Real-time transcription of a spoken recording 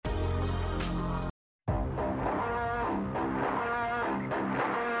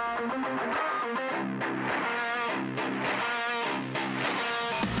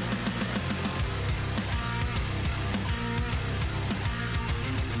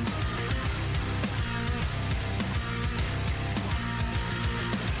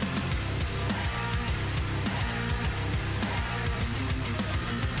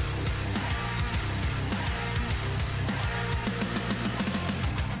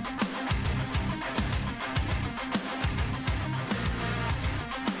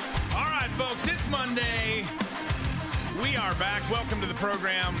Monday. We are back. Welcome to the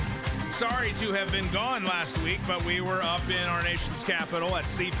program. Sorry to have been gone last week, but we were up in our nation's capital at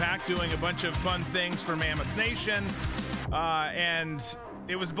CPAC doing a bunch of fun things for Mammoth Nation. And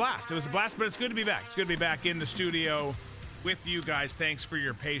it was a blast. It was a blast, but it's good to be back. It's good to be back in the studio with you guys. Thanks for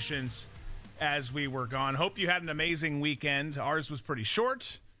your patience as we were gone. Hope you had an amazing weekend. Ours was pretty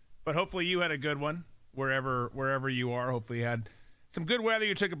short, but hopefully you had a good one wherever you are. Hopefully you had some good weather.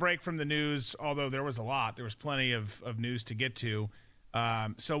 You took a break from the news, although there was a lot. There was plenty of news to get to.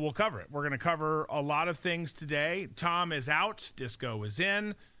 So we'll cover it. We're going to cover a lot of things today. Tom is out. Disco is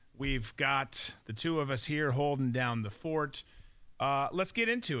in. We've got the two of us here holding down the fort. Let's get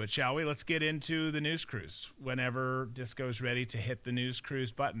into it, shall we? Let's get into the news cruise whenever Disco's ready to hit the news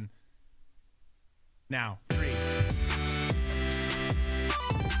cruise button. Now, 3.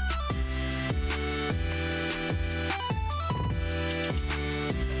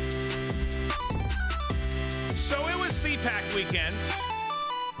 So it was CPAC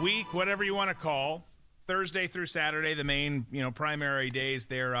week, whatever you want to call. Thursday through Saturday, the main, primary days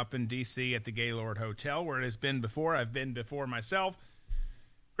there up in D.C. at the Gaylord Hotel, where it has been before. I've been before myself.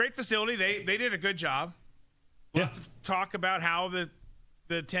 Great facility. They did a good job. Yeah. Lots of talk about how the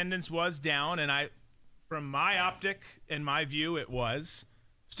attendance was down, and from my optic and my view, it was.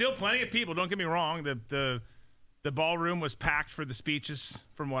 Still plenty of people, don't get me wrong. The ballroom was packed for the speeches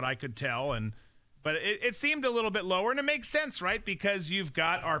from what I could tell, but it seemed a little bit lower, and it makes sense, right? Because you've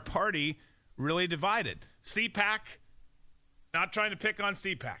got our party really divided. CPAC, not trying to pick on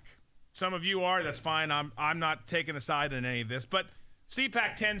CPAC. Some of you are, that's fine. I'm not taking a side in any of this, but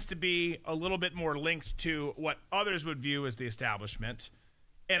CPAC tends to be a little bit more linked to what others would view as the establishment.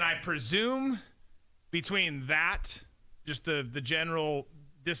 And I presume between that, just the general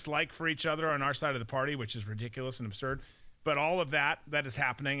dislike for each other on our side of the party, which is ridiculous and absurd, but all of that is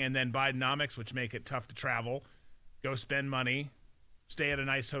happening, and then Bidenomics, which make it tough to travel, go spend money, stay at a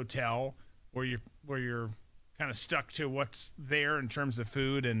nice hotel where you're kind of stuck to what's there in terms of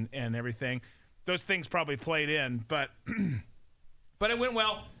food and everything. Those things probably played in, but it went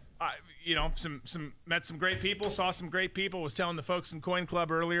well. Met some great people, saw some great people. Was telling the folks in Coin Club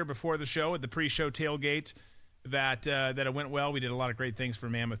earlier before the show at the pre-show tailgate that it went well. We did a lot of great things for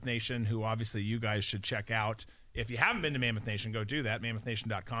Mammoth Nation, who obviously you guys should check out. If you haven't been to Mammoth Nation, go do that.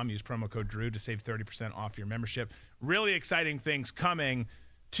 MammothNation.com. Use promo code Drew to save 30% off your membership. Really exciting things coming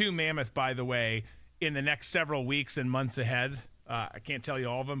to Mammoth, by the way, in the next several weeks and months ahead. I can't tell you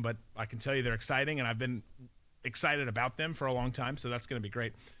all of them, but I can tell you they're exciting, and I've been excited about them for a long time, so that's going to be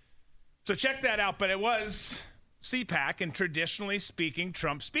great. So check that out. But it was CPAC, and traditionally speaking,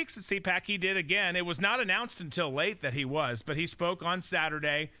 Trump speaks at CPAC. He did again. It was not announced until late that he was, but he spoke on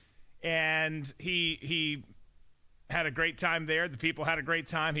Saturday, and he had a great time there. The people had a great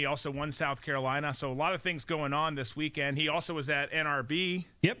time. He also won South Carolina, so a lot of things going on this weekend. He also was at NRB.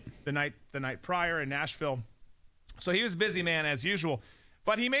 Yep. The night prior in Nashville. So he was a busy man as usual.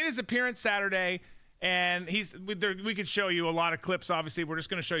 But he made his appearance Saturday, and we could show you a lot of clips. Obviously, we're just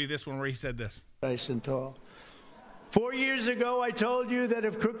going to show you this one where he said this. Nice and tall. 4 years ago, I told you that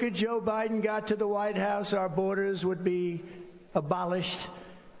if crooked Joe Biden got to the White House, our borders would be abolished,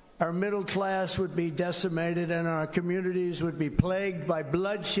 our middle class would be decimated, and our communities would be plagued by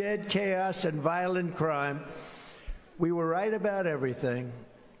bloodshed, chaos, and violent crime. We were right about everything.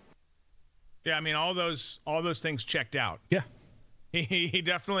 Yeah, I mean, all those things checked out. Yeah. He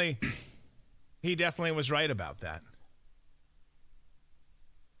definitely was right about that.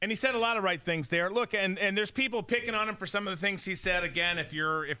 And he said a lot of right things there. Look, and there's people picking on him for some of the things he said. Again, if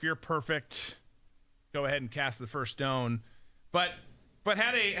you're perfect, go ahead and cast the first stone. But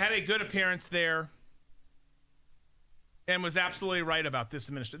had a good appearance there, and was absolutely right about this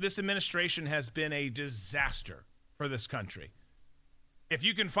administration. This administration has been a disaster for this country. If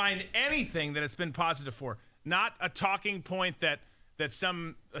you can find anything that it's been positive for, not a talking point that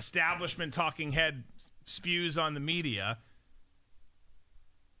some establishment talking head spews on the media,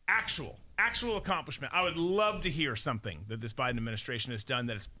 actual accomplishment. I would love to hear something that this Biden administration has done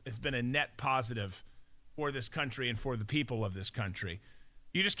that has been a net positive for this country and for the people of this country.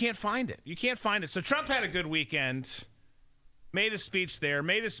 You just can't find it. You can't find it. So Trump had a good weekend, made a speech there,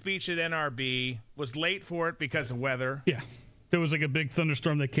 made a speech at NRB, was late for it because of weather. Yeah. There was like a big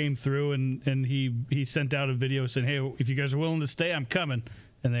thunderstorm that came through, and he sent out a video saying, hey, if you guys are willing to stay, I'm coming.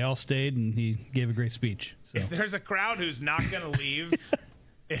 And they all stayed, and he gave a great speech. So. If there's a crowd who's not going to leave,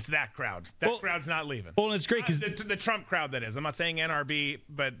 it's that crowd. Crowd's not leaving. Well, and it's great because the Trump crowd, that is. I'm not saying NRB,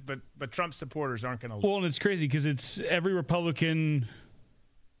 but Trump supporters aren't going to leave. Well, and it's crazy because it's every Republican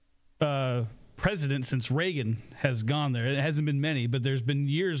president since Reagan has gone there. It hasn't been many, but there's been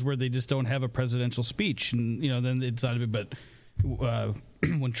years where they just don't have a presidential speech, and then it's not a bit. But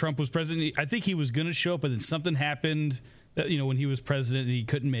when Trump was president, I think he was going to show up, but then something happened. When he was president, and he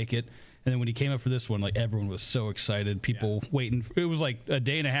couldn't make it. And then when he came up for this one, like, everyone was so excited. People waiting. It was like a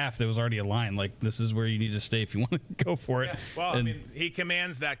day and a half. There was already a line. Like, this is where you need to stay if you want to go for it. Yeah. Well, he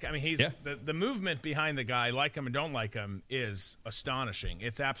commands that. He's the movement behind the guy, like him and don't like him, is astonishing.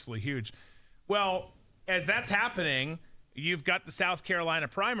 It's absolutely huge. Well, as that's happening, you've got the South Carolina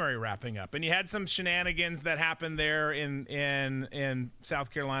primary wrapping up, and you had some shenanigans that happened there in South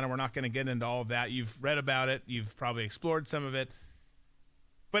Carolina. We're not going to get into all of that. You've read about it. You've probably explored some of it.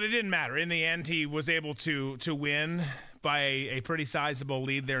 But it didn't matter. In the end, he was able to win by a pretty sizable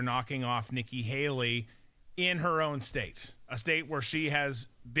lead there, knocking off Nikki Haley in her own state, a state where she has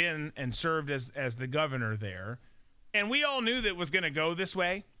been and served as the governor there. And we all knew that it was going to go this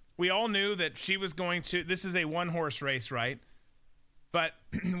way. We all knew that she was going to – this is a one-horse race, right? But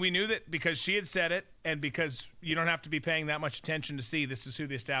we knew that because she had said it, and because you don't have to be paying that much attention to see this is who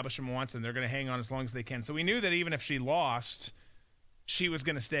the establishment wants, and they're going to hang on as long as they can. So we knew that even if she lost – she was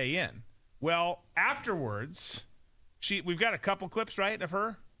going to stay in. Well, afterwards, we've got a couple clips, right, of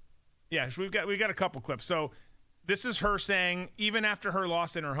her? Yeah, we've got a couple clips. So this is her saying, even after her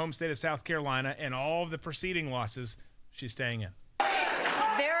loss in her home state of South Carolina and all of the preceding losses, she's staying in.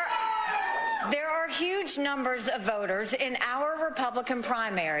 There are huge numbers of voters in our Republican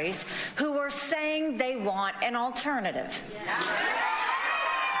primaries who are saying they want an alternative.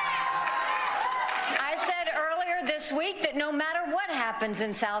 This week that no matter what happens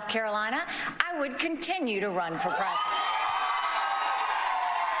in South Carolina, I would continue to run for president.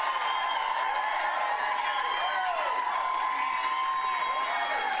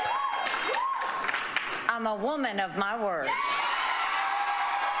 I'm a woman of my word.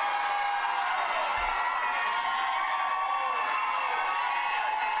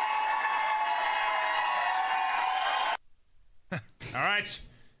 All right.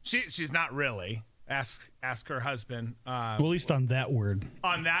 She's not really. Ask her husband. Well, at least on that word.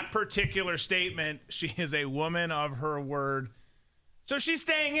 On that particular statement, she is a woman of her word. So she's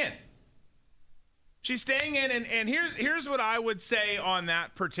staying in. She's staying in, and here's what I would say on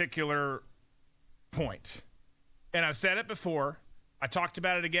that particular point. And I've said it before. I talked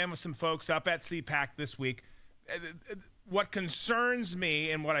about it again with some folks up at CPAC this week. What concerns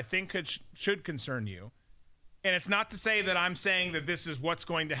me and what I think should concern you, and it's not to say that I'm saying that this is what's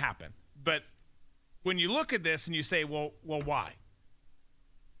going to happen, but when you look at this and you say, well, why?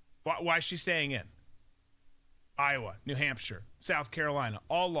 Why is she staying in? Iowa, New Hampshire, South Carolina,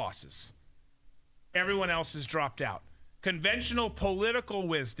 all losses. Everyone else has dropped out. Conventional political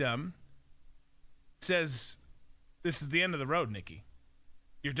wisdom says, this is the end of the road, Nikki.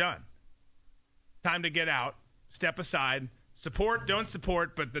 You're done. Time to get out, step aside, support, don't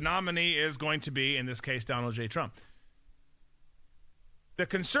support, but the nominee is going to be, in this case, Donald J. Trump. The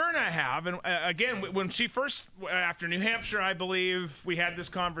concern I have, and again, when she first, after New Hampshire, I believe, we had this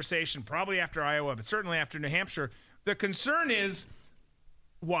conversation, probably after Iowa, but certainly after New Hampshire, the concern is,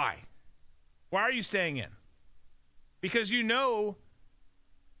 why? Why are you staying in? Because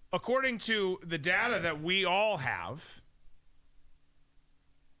according to the data that we all have,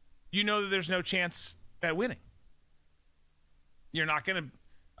 that there's no chance at winning. You're not going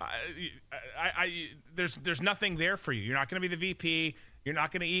to, there's nothing there for you. You're not going to be the VP. You're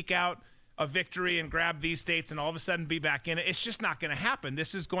not going to eke out a victory and grab these states and all of a sudden be back in it. It's just not going to happen.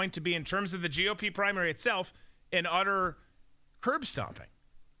 This is going to be, in terms of the GOP primary itself, an utter curb stomping.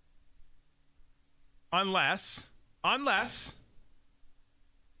 Unless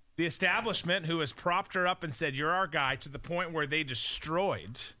the establishment, who has propped her up and said, you're our guy, to the point where they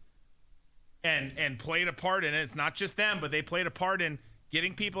destroyed and played a part in it. It's not just them, but they played a part in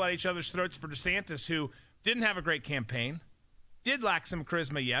getting people at each other's throats for DeSantis, who didn't have a great campaign. Did lack some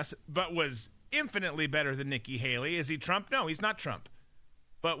charisma, yes, but was infinitely better than Nikki Haley. Is he Trump? No, he's not Trump.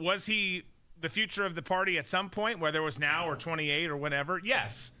 But was he the future of the party at some point, whether it was now or 28 or whatever?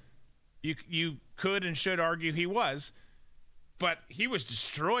 Yes. You could and should argue he was. But he was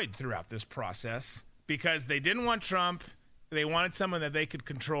destroyed throughout this process because they didn't want Trump. They wanted someone that they could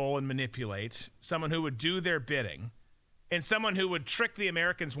control and manipulate, someone who would do their bidding. And someone who would trick the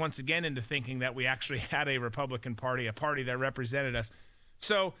Americans once again into thinking that we actually had a Republican Party, a party that represented us.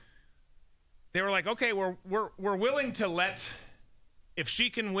 So they were like, okay, we're willing to let, if she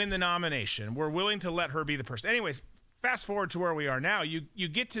can win the nomination, we're willing to let her be the person. Anyways, fast forward to where we are now. You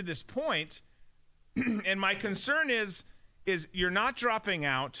get to this point, and my concern is you're not dropping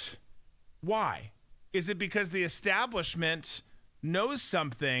out. Why? Is it because the establishment knows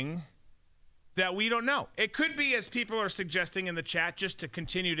something that we don't know. It could be, as people are suggesting in the chat, just to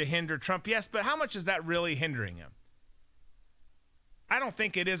continue to hinder Trump. Yes, but how much is that really hindering him? I don't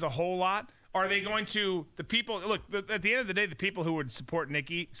think it is a whole lot. Are they going to, the people, look, at the end of the day, the people who would support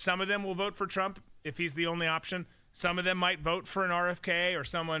Nikki, some of them will vote for Trump if he's the only option. Some of them might vote for an RFK or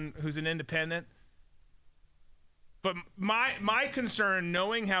someone who's an independent. But my concern,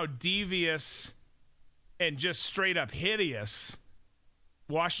 knowing how devious and just straight up hideous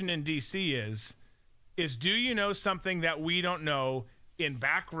Washington, D.C. is do you know something that we don't know in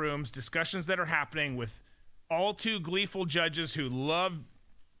back rooms, discussions that are happening with all too gleeful judges who love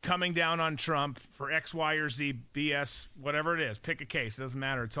coming down on Trump for X, Y, or Z, BS, whatever it is. Pick a case. It doesn't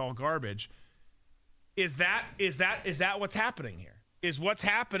matter. It's all garbage. Is that what's happening here? Is what's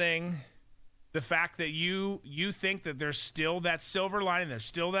happening the fact that you think that there's still that silver lining, there's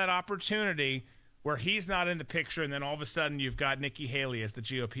still that opportunity where he's not in the picture, and then all of a sudden you've got Nikki Haley as the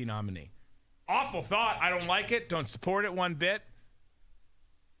GOP nominee? Awful thought. I don't like it. Don't support it one bit.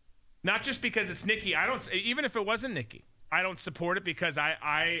 Not just because it's Nikki. Even if it wasn't Nikki, I don't support it because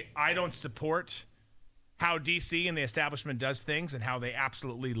I don't support how DC and the establishment does things and how they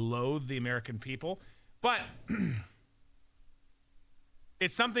absolutely loathe the American people. But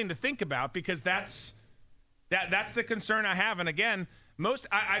it's something to think about because that's the concern I have. And again,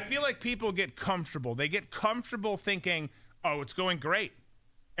 I feel like people get comfortable. They get comfortable thinking, oh, it's going great.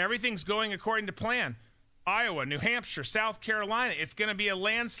 Everything's going according to plan. Iowa, New Hampshire, South Carolina, it's going to be a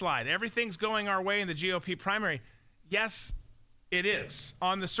landslide. Everything's going our way in the GOP primary. Yes, it is.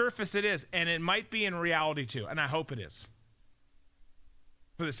 On the surface, it is. And it might be in reality, too. And I hope it is.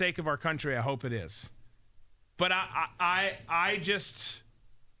 For the sake of our country, I hope it is. But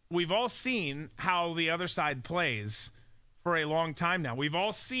we've all seen how the other side plays for a long time now. We've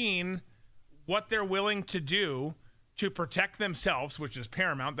all seen what they're willing to do to protect themselves, which is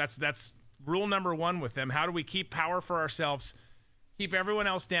paramount. That's rule number one with them. How do we keep power for ourselves, keep everyone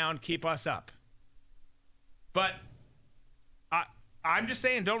else down, keep us up? But I'm just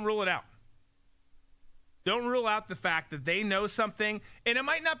saying, don't rule it out. Don't rule out the fact that they know something, and it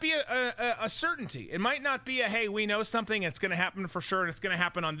might not be a certainty. It might not be hey, we know something, it's going to happen for sure, and it's going to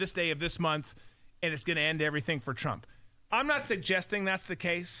happen on this day of this month, and it's going to end everything for Trump. I'm not suggesting that's the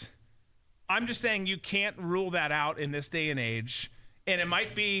case. I'm just saying you can't rule that out in this day and age, and it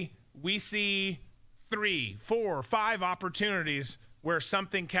might be we see 3, 4, 5 opportunities where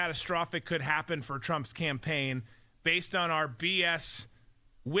something catastrophic could happen for Trump's campaign based on our BS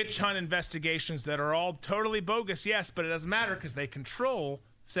witch hunt investigations that are all totally bogus, yes, but it doesn't matter because they control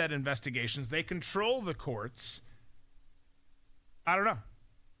said investigations. They control the courts. I don't know.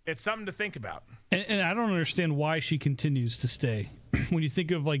 It's something to think about. And I don't understand why she continues to stay. When you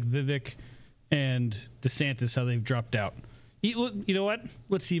think of like Vivek and DeSantis, how they've dropped out. You know what?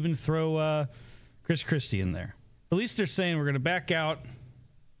 Let's even throw Chris Christie in there. At least they're saying we're going to back out.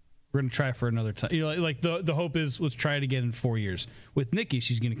 We're going to try for another time. You know, like the hope is let's try it again in 4 years. With Nikki,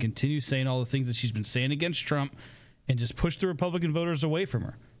 she's going to continue saying all the things that she's been saying against Trump and just push the Republican voters away from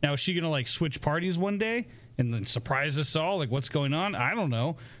her. Now, is she going to like switch parties one day and then surprise us all? Like, what's going on? I don't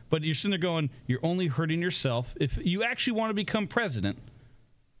know. But you're sitting there going, you're only hurting yourself. If you actually want to become president,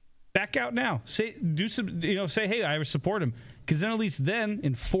 back out now. Say, hey, I support him. Because then at least then,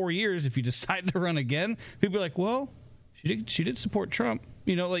 in 4 years, if you decide to run again, people are like, well, she did support Trump.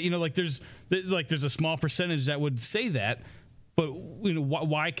 There's a small percentage that would say that, but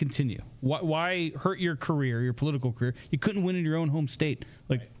why continue? Why hurt your career, your political career? You couldn't win in your own home state.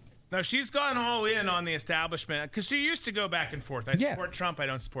 Now she's gone all in on the establishment because she used to go back and forth. I support Trump. I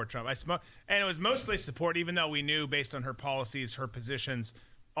don't support Trump. And it was mostly support, even though we knew based on her policies, her positions,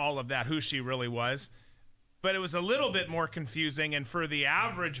 all of that, who she really was. But it was a little bit more confusing, and for the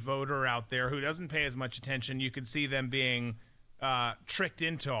average voter out there who doesn't pay as much attention, you could see them being tricked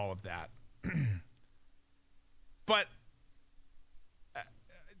into all of that. But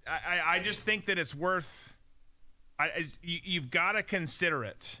I just think that it's worth you've got to consider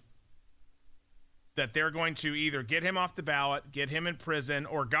it, that they're going to either get him off the ballot, get him in prison,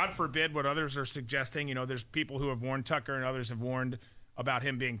 or God forbid what others are suggesting. There's people who have warned, Tucker and others have warned about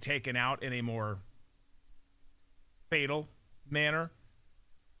him being taken out in a more fatal manner.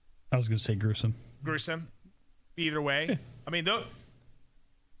 I was going to say gruesome. Either way. I mean,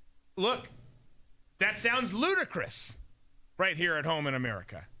 look, that sounds ludicrous right here at home in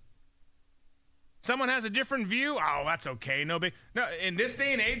America. Someone has a different view. Oh, that's okay. No, in this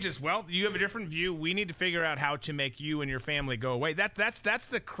day and age as well, you have a different view. We need to figure out how to make you and your family go away. That's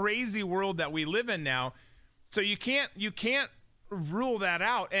the crazy world that we live in now. So you can't rule that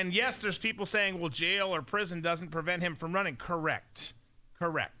out. And yes, there's people saying, well, jail or prison doesn't prevent him from running. Correct.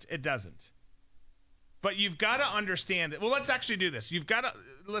 It doesn't. But you've got to understand that. Well, let's actually do this.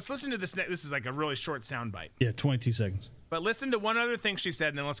 Let's listen to this. This is like a really short soundbite. Yeah, 22 seconds. But listen to one other thing she said,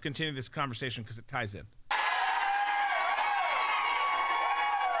 and then let's continue this conversation because it ties in.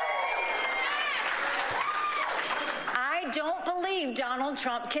 I don't believe Donald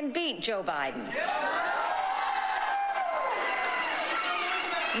Trump can beat Joe Biden.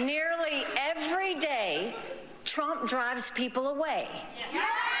 Nearly every day, Trump drives people away,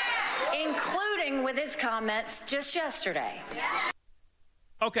 including with his comments just yesterday.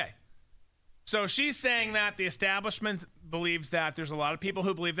 Okay. So she's saying that the establishment believes that. There's a lot of people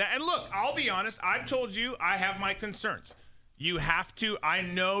who believe that. And look, I'll be honest. I've told you I have my concerns. You have to. I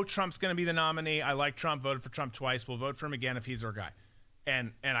know Trump's going to be the nominee. I like Trump. Voted for Trump twice. We'll vote for him again if he's our guy.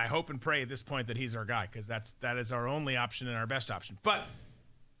 And I hope and pray at this point that he's our guy because that is our only option and our best option. But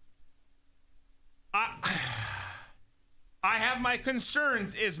I have my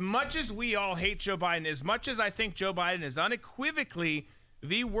concerns. As much as we all hate Joe Biden, as much as I think Joe Biden is unequivocally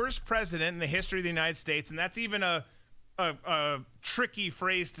the worst president in the history of the United States, and that's even a tricky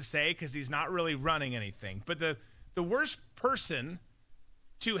phrase to say because he's not really running anything, but the worst person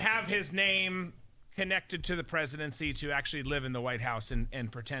to have his name connected to the presidency, to actually live in the White House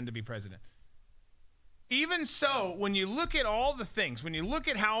and pretend to be president. Even so, when you look at all the things, when you look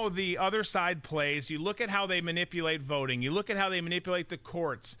at how the other side plays, you look at how they manipulate voting, you look at how they manipulate the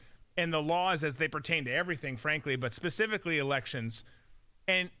courts and the laws as they pertain to everything, frankly, but specifically elections,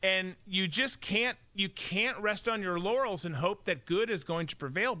 and you just can't rest on your laurels and hope that good is going to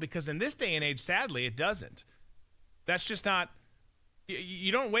prevail because in this day and age, sadly, it doesn't. That's just not.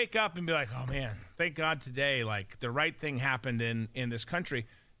 You don't wake up and be like, oh man, thank God today, like the right thing happened in this country.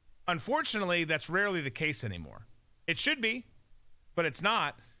 Unfortunately, that's rarely the case anymore. It should be, but it's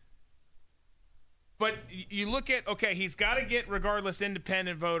not. But you look at, okay, he's got to get, regardless,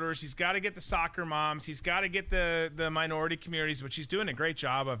 independent voters. He's got to get the soccer moms. He's got to get the minority communities, which he's doing a great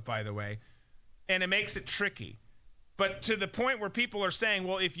job of, by the way. And it makes it tricky. But to the point where people are saying,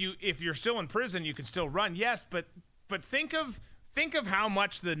 well, if you're still in prison, you can still run. Yes, but think of how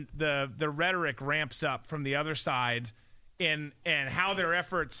much the rhetoric ramps up from the other side and how their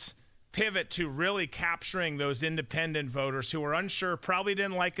efforts pivot to really capturing those independent voters who are unsure, probably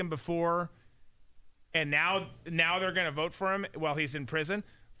didn't like him before, and now they're going to vote for him while he's in prison.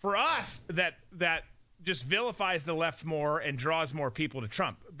 For us, that just vilifies the left more and draws more people to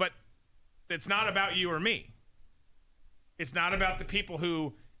Trump. But it's not about you or me. It's not about the people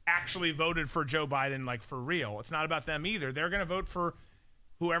who actually voted for Joe Biden, like for real. It's not about them either. They're going to vote for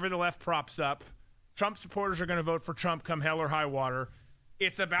whoever the left props up. Trump supporters are going to vote for Trump come hell or high water.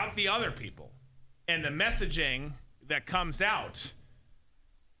 It's about the other people and the messaging that comes out.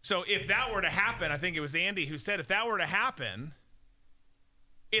 So if that were to happen, I think it was Andy who said if that were to happen,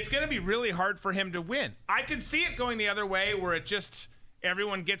 it's going to be really hard for him to win. I could see it going the other way where it just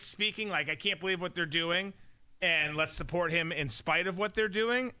everyone gets speaking like, I can't believe what they're doing, and let's support him in spite of what they're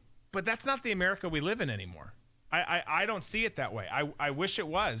doing. But that's not the America we live in anymore. I don't see it that way. I wish it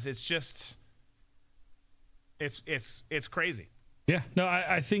was. It's just it's crazy. Yeah, no,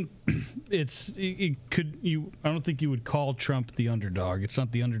 I think I don't think you would call Trump the underdog. It's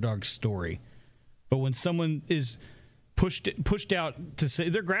not the underdog story. But when someone is pushed out to say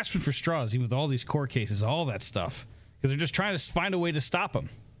they're grasping for straws, even with all these court cases, all that stuff, because they're just trying to find a way to stop him,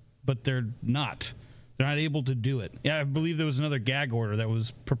 but they're not. They're not able to do it. Yeah, I believe there was another gag order that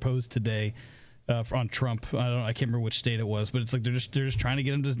was proposed today on Trump. I can't remember which state it was, but it's like they're just trying to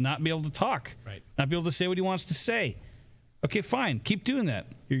get him to not be able to talk, right? Not be able to say what he wants to say. Okay, fine. Keep doing that.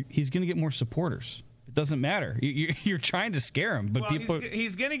 He's going to get more supporters. It doesn't matter. You're trying to scare him, but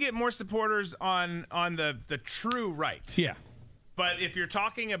he's going to get more supporters on the true right. Yeah. But if you're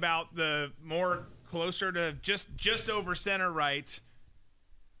talking about the more closer to just over center right,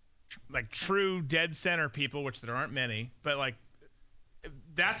 like true dead center people, which there aren't many, but like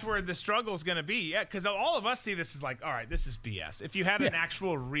that's where the struggle is going to be. Yeah, because all of us see this as like, all right, this is BS. If you had an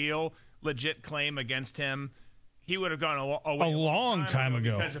actual, real, legit claim against him, he would have gone away a long time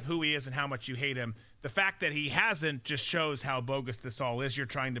ago because of who he is and how much you hate him. The fact that he hasn't just shows how bogus this all is. You're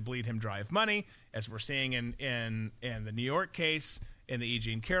trying to bleed him dry of money, as we're seeing in the New York case, in the E.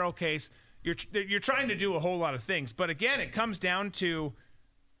 Jean Carroll case. You're trying to do a whole lot of things, but again, it comes down to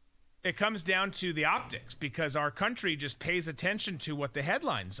the optics, because our country just pays attention to what the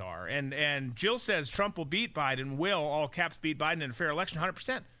headlines are. And Jill says Trump will beat Biden, all caps beat Biden in a fair election,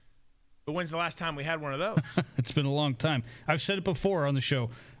 100%. But when's the last time we had one of those? It's been a long time. I've said it before on the show.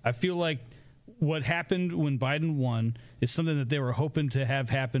 I feel like what happened when Biden won is something that they were hoping to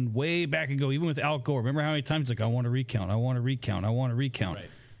have happened way back ago, even with Al Gore. Remember how many times like, I want to recount, I want to recount, I want to recount. Right.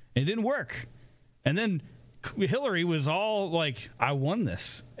 And it didn't work. And then Hillary was all like, I won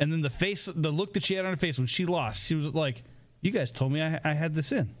this. And then the look that she had on her face when she lost, she was like, you guys told me I had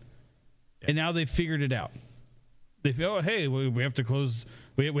this in. Yeah. And now they've figured it out. They feel, oh, hey, we have to close.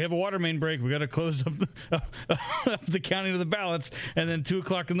 We have a water main break. We got to close up the counting of the ballots. And then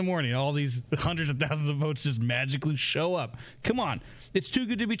 2:00 in the morning, all these hundreds of thousands of votes just magically show up. Come on. It's too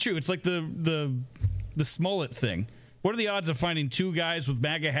good to be true. It's like the Smollett thing. What are the odds of finding two guys with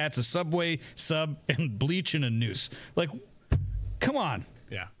MAGA hats, a Subway sub, and bleach and a noose? Like, come on.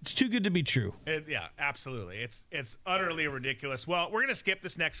 Yeah. It's too good to be true. Yeah, absolutely. It's utterly ridiculous. Well, we're going to skip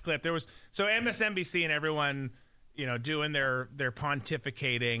this next clip. There was MSNBC and everyone, doing their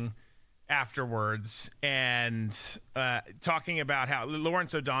pontificating afterwards and talking about how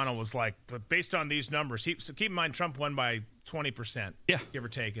Lawrence O'Donnell was like, but based on these numbers, so keep in mind Trump won by 20%, give or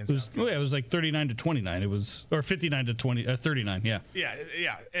take. It was like 39-29. It was, or 59-20, 39. Yeah.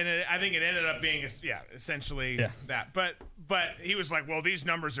 Yeah. And I think it ended up being, essentially that. But he was like, well, these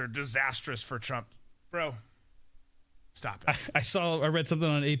numbers are disastrous for Trump, bro. Stop it. I read something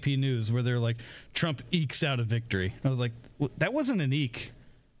on AP News where they're like, Trump ekes out a victory. I was like, that wasn't an eke.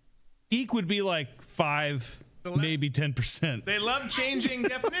 Eke would be like 5, maybe 10%. They love changing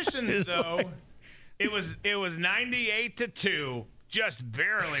definitions, though. It was 98-2, just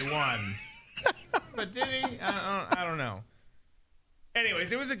barely won. But did he? I don't know.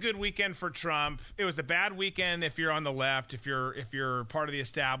 Anyways, it was a good weekend for Trump. It was a bad weekend if you're on the left, if you're part of the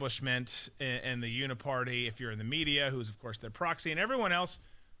establishment and the uniparty, if you're in the media, who's of course their proxy, and everyone else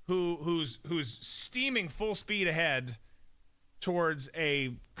who's steaming full speed ahead towards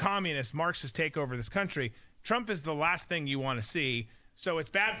a communist Marxist takeover of this country. Trump is the last thing you want to see. So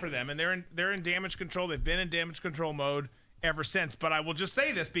it's bad for them, and they're in damage control. They've been in damage control mode ever since. But I will just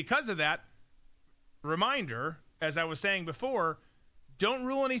say this because of that reminder, as I was saying before, don't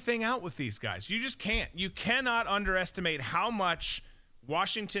rule anything out with these guys. You just can't. You cannot underestimate how much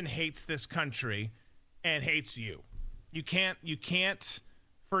Washington hates this country and hates you. You can't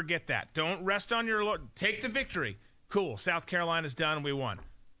forget that. Don't rest on your take the victory. Cool. South Carolina's done. We won.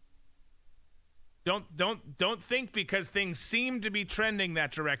 Don't think because things seem to be trending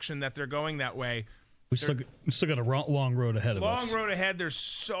that direction that they're going that way. We still got a long road ahead of us. Long road ahead. There's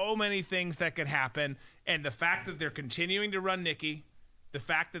so many things that could happen, and the fact that they're continuing to run Nikki, the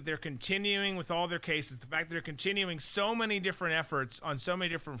fact that they're continuing with all their cases, the fact that they're continuing so many different efforts on so many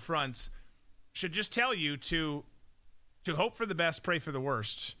different fronts, should just tell you to hope for the best, pray for the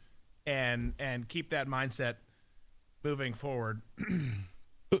worst, and keep that mindset moving forward.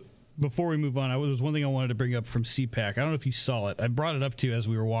 Before we move on, there was one thing I wanted to bring up from CPAC. I don't know if you saw it. I brought it up to you as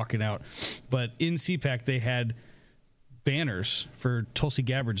we were walking out. But in CPAC, they had banners for Tulsi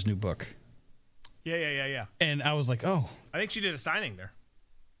Gabbard's new book. Yeah. And I was like, oh. I think she did a signing there.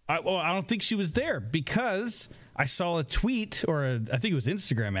 I don't think she was there because I saw a tweet, I think it was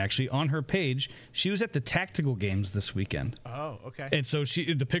Instagram actually, on her page. She was at the tactical games this weekend. Oh, okay. And so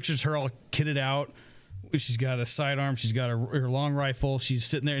the pictures her all kitted out. She's got a sidearm. She's got her long rifle. She's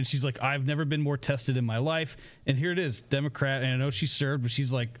sitting there, and she's like, I've never been more tested in my life. And here it is, Democrat. And I know she served, but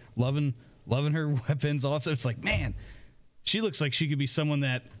she's like loving her weapons. All that stuff. It's like, man, she looks like she could be someone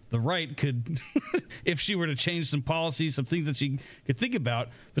that the right could, if she were to change some policies, some things that she could think about.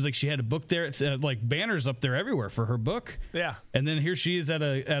 It was like she had a book there. It's like banners up there everywhere for her book. Yeah. And then here she is at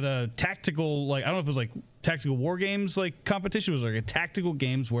a tactical, like, I don't know if it was like tactical war games, like competition. It was like a tactical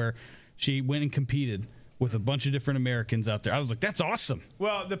games where she went and competed with a bunch of different Americans out there. I was like, that's awesome.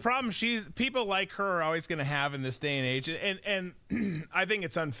 Well, the problem people like her are always going to have in this day and age, and I think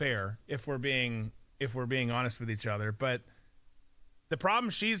it's unfair if we're being honest with each other. But the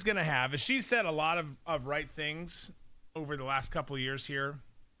problem she's going to have is she's said a lot of right things over the last couple of years here,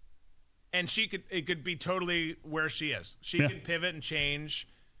 and it could be totally where she is. She can pivot and change.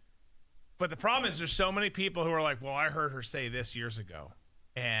 But the problem is there's so many people who are like, well, I heard her say this years ago,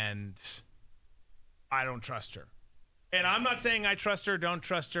 and I don't trust her. And I'm not saying I trust her, don't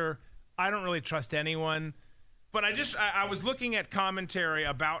trust her. I don't really trust anyone. But I was looking at commentary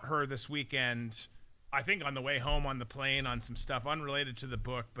about her this weekend, I think on the way home on the plane, on some stuff unrelated to the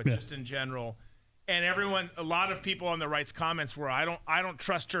book, but just in general. And a lot of people on the right's comments were, I don't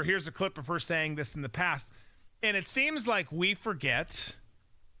trust her. Here's a clip of her saying this in the past. And it seems like we forget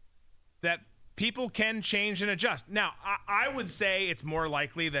that people can change and adjust. Now, I would say it's more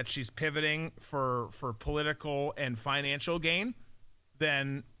likely that she's pivoting for political and financial gain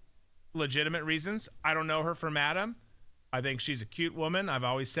than legitimate reasons. I don't know her from Adam. I think she's a cute woman. I've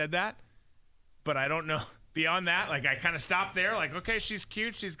always said that. But I don't know beyond that. Like, I kind of stopped there. Like, okay, she's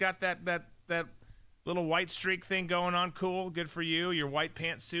cute. She's got that little white streak thing going on. Cool. Good for you. Your white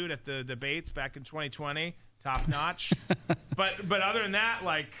pantsuit at the debates back in 2020. Top notch. but other than that,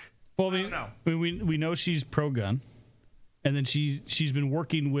 like, well, I don't know. We know she's pro-gun. And then she's been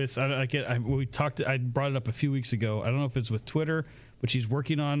working with, I brought it up a few weeks ago. I don't know if it's with Twitter, but she's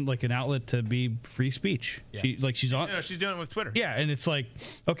working on like an outlet to be free speech. Yeah. She's on. No, she's doing it with Twitter. Yeah, and it's like,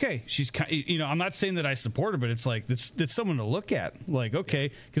 okay, she's, I'm not saying that I support her, but it's like it's someone to look at. Like,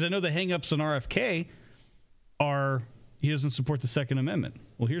 okay, because I know the hangups on RFK are he doesn't support the Second Amendment.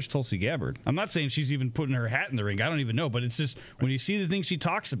 Well, here's Tulsi Gabbard. I'm not saying she's even putting her hat in the ring. I don't even know, but it's just when you see the things she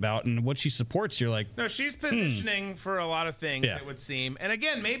talks about and what she supports, you're like, no, she's positioning for a lot of things. It would seem, and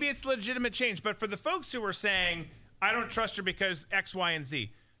again, maybe it's legitimate change. But for the folks who are saying, I don't trust her because X, Y, and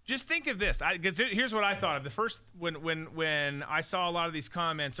Z. Just think of this. Because here's what I thought of. The first, when I saw a lot of these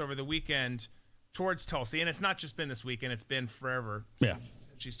comments over the weekend towards Tulsi, and it's not just been this weekend, it's been forever. Yeah.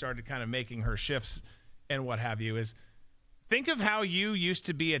 Since she started kind of making her shifts and what have you, is think of how you used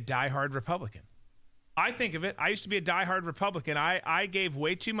to be a diehard Republican. I think of it. I used to be a diehard Republican. I gave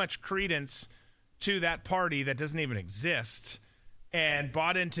way too much credence to that party that doesn't even exist, and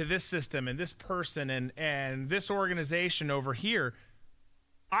bought into this system and this person and this organization over here.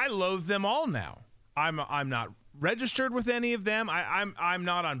 I loathe them all now. I'm not registered with any of them. I'm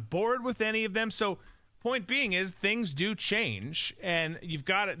not on board with any of them. So point being is things do change, and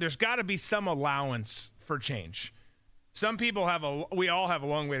there's got to be some allowance for change. Some people we all have a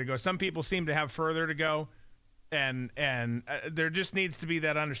long way to go. Some people seem to have further to go. And there just needs to be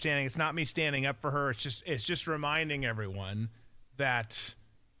that understanding. It's not me standing up for her. It's just reminding everyone that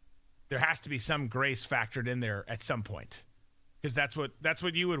there has to be some grace factored in there at some point, because that's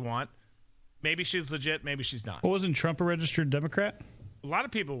what you would want. Maybe she's legit, maybe she's not. Well, wasn't Trump a registered Democrat? A lot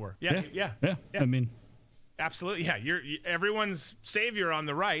of people were. Yeah. I mean, absolutely. Yeah, everyone's savior on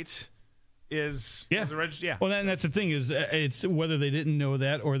the right is a registered. Yeah. Well, then that's the thing is it's whether they didn't know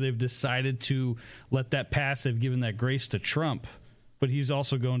that or they've decided to let that pass. They've given that grace to Trump, but he's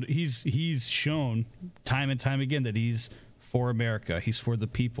also he's shown time and time again that he's for America. He's for the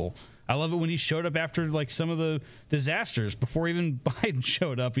people. I love it when he showed up after like some of the disasters before even Biden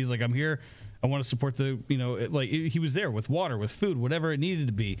showed up. He's like, I'm here. I want to support he was there with water, with food, whatever it needed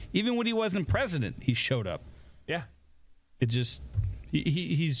to be. Even when he wasn't president, he showed up. Yeah. It just,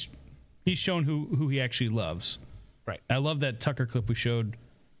 he's shown who he actually loves. Right. I love that Tucker clip we showed.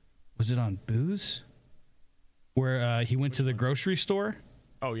 Was it on Booze? Where he went to the grocery store.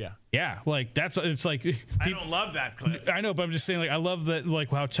 Oh, yeah. Yeah, like it's like I don't love that clip. I know, but I'm just saying, like, I love that, like,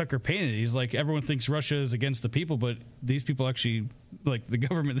 how Tucker painted it. He's like, everyone thinks Russia is against the people, but these people actually, like, the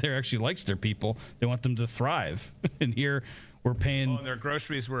government there actually likes their people. They want them to thrive. And here we're paying. Oh, and their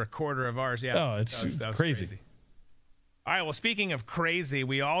groceries were a quarter of ours. Yeah. Oh, it's that was crazy. All right, well, speaking of crazy,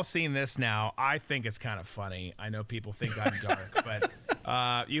 we all seen this now. I think it's kind of funny. I know people think I'm dark, but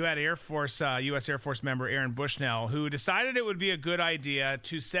you had U.S. Air Force member Aaron Bushnell, who decided it would be a good idea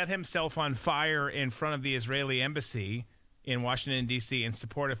to set himself on fire in front of the Israeli embassy in Washington, D.C. in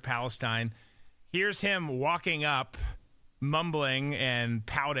support of Palestine. Here's him walking up, mumbling and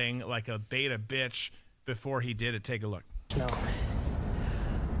pouting like a beta bitch before he did it. Take a look. No.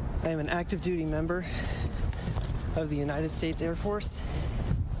 I am an active duty member of the United States Air Force,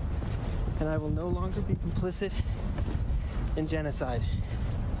 and I will no longer be complicit in genocide.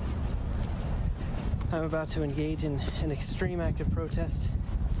 I'm about to engage in an extreme act of protest,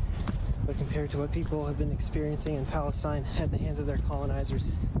 but compared to what people have been experiencing in Palestine at the hands of their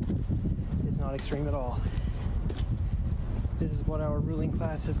colonizers, it's not extreme at all. This is what our ruling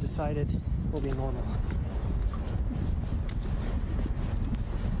class has decided will be normal.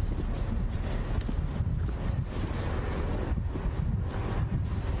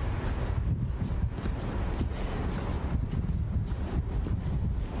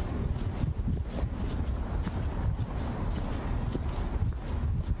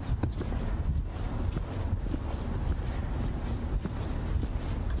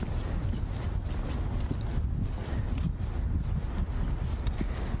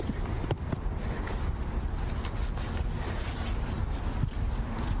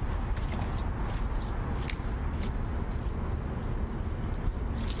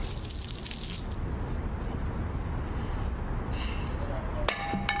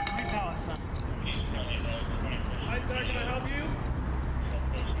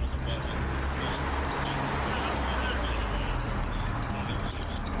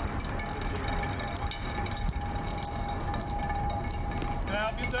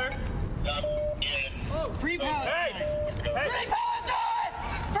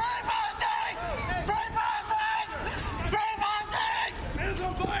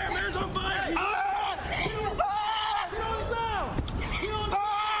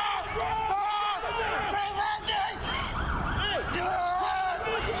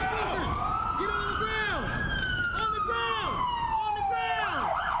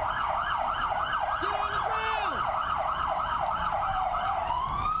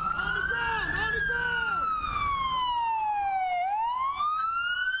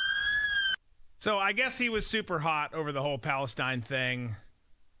 So I guess he was super hot over the whole Palestine thing.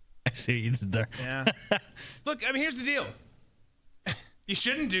 I see what you did there. Yeah. Look, I mean, here's the deal. You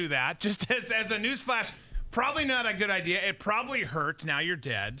shouldn't do that. Just as a newsflash, probably not a good idea. It probably hurt. Now you're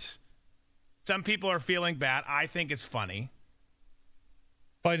dead. Some people are feeling bad. I think it's funny.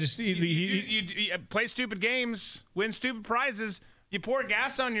 I just You play stupid games, win stupid prizes. You pour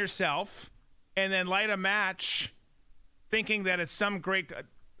gas on yourself, and then light a match, thinking that it's some great.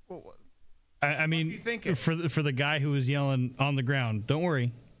 I mean, for the guy who was yelling on the ground, don't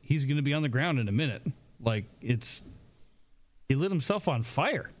worry, he's going to be on the ground in a minute. Like he lit himself on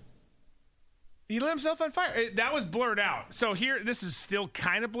fire. He lit himself on fire. That was blurred out. So here, this is still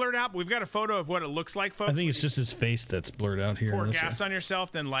kind of blurred out, but we've got a photo of what it looks like, folks. I think it's just his face that's blurred out here. Pour gas on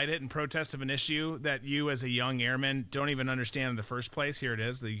yourself, then light it in protest of an issue that you as a young airman don't even understand in the first place. Here it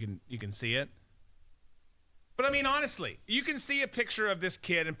is. You can see it. But I mean, honestly, you can see a picture of this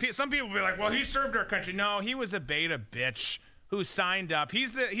kid, and some people will be like, well, he served our country. No, he was a beta bitch who signed up.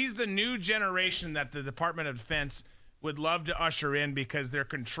 He's the new generation that the Department of Defense would love to usher in because they're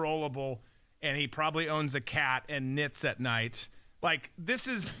controllable, and he probably owns a cat and knits at night. Like, this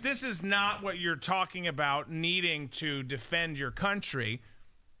is not what you're talking about needing to defend your country.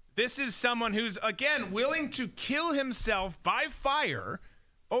 This is someone who's, again, willing to kill himself by fire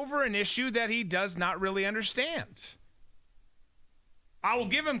over an issue that he does not really understand. I will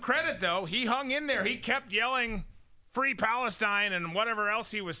give him credit, though. He hung in there. He kept yelling Free Palestine and whatever else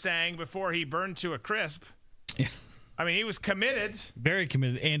he was saying before he burned to a crisp. Yeah. I mean, he was committed. Very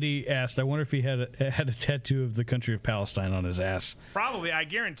committed. Andy asked, I wonder if he had a tattoo of the country of Palestine on his ass. Probably. I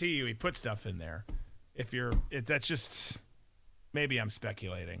guarantee you he put stuff in there. That's just, maybe I'm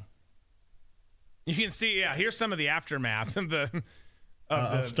speculating. You can see, yeah, here's some of the aftermath of the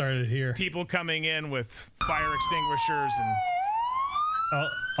I'll start it here. People coming in with fire extinguishers and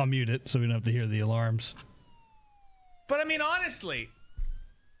I'll mute it so we don't have to hear the alarms. But I mean, honestly,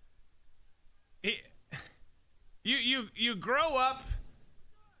 you grow up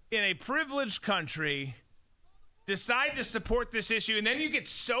in a privileged country, decide to support this issue, and then you get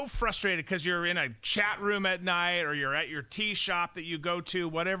so frustrated because you're in a chat room at night or you're at your tea shop that you go to,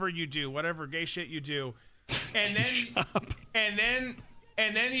 whatever you do, whatever gay shit you do, and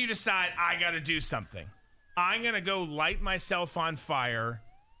then you decide, I got to do something. I'm going to go light myself on fire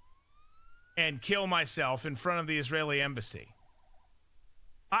and kill myself in front of the Israeli embassy.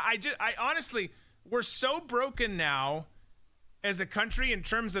 I honestly, we're so broken now as a country in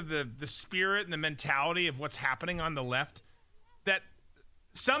terms of the spirit and the mentality of what's happening on the left that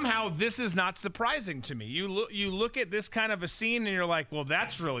somehow this is not surprising to me. You look at this kind of a scene and you're like, well,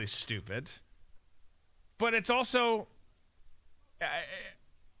 that's really stupid. But it's also,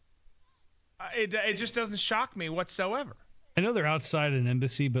 it just doesn't shock me whatsoever. I know they're outside an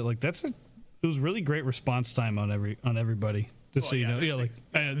embassy, but like it was really great response time on everybody. Just so you know,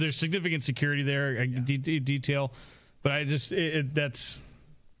 there's significant security there, detail, but I just that's,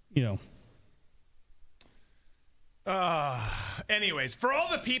 you know. Anyways, for all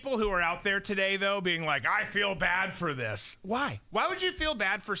the people who are out there today, though, being like, I feel bad for this. Why? Why would you feel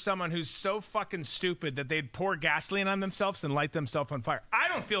bad for someone who's so fucking stupid that they'd pour gasoline on themselves and light themselves on fire? I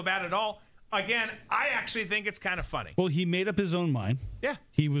don't feel bad at all. Again, I actually think it's kind of funny. Well, he made up his own mind. Yeah.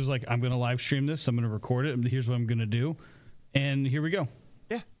 He was like, I'm going to live stream this. I'm going to record it. Here's what I'm going to do. And here we go.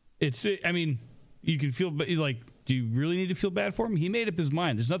 Yeah. I mean, you can feel like, do you really need to feel bad for him? He made up his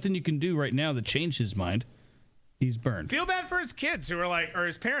mind. There's nothing you can do right now that change his mind. He's burned. Feel bad for his kids who are like, or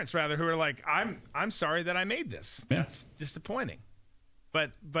his parents rather, who are like, I'm sorry that I made this. Yeah. That's disappointing.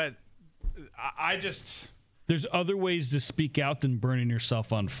 But I just... There's other ways to speak out than burning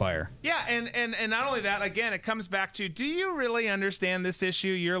yourself on fire. Yeah, and not only that, again, it comes back to, do you really understand this issue?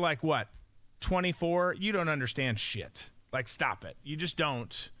 You're like, what, 24? You don't understand shit. Like, stop it. You just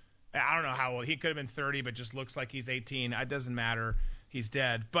don't. I don't know how old. He could have been 30, but just looks like he's 18. It doesn't matter. He's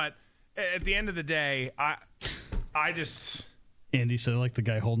dead. But at the end of the day, I just... Andy said, I like the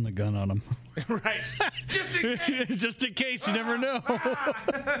guy holding the gun on him. Right. Just in case. Just in case. You never know.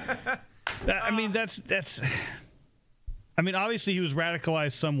 I mean, that's. I mean, obviously, he was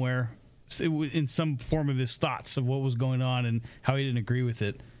radicalized somewhere in some form of his thoughts of what was going on and how he didn't agree with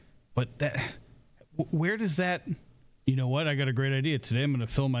it. But where does that? You know what? I got a great idea today. I'm going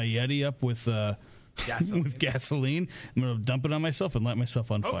to fill my Yeti up with gasoline. I'm going to dump it on myself and light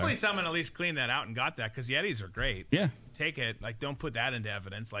myself on fire. Hopefully, someone at least cleaned that out and got that, because Yetis are great. Yeah, take it. Like, don't put that into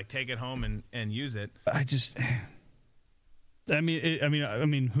evidence. Like, take it home and use it. I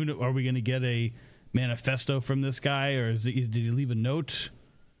mean, who know, are we going to get a manifesto from this guy, or did he leave a note?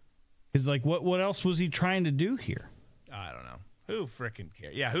 Because, like, what else was he trying to do here? I don't know. Who frickin'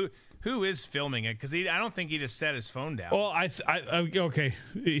 cares? Yeah, who? who is filming it? Because I don't think he just set his phone down. Well, okay.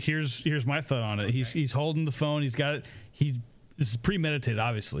 Here's my thought on it. Okay. He's holding the phone. He's got it. This is premeditated.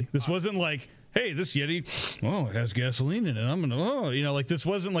 Obviously, this wasn't like, hey, this Yeti, it has gasoline in it. I'm gonna, like this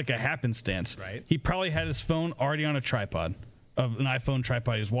wasn't like a happenstance. Right. He probably had his phone already on a tripod, of an iPhone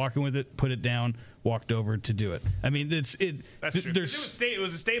tripod. He was walking with it, put it down, walked over to do it. I mean, That's true. It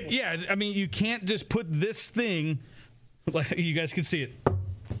was a stable. Yeah, I mean, you can't just put this thing. Like, you guys can see it.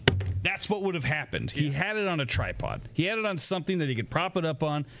 That's what would have happened. Yeah. He had it on a tripod. He had it on something that he could prop it up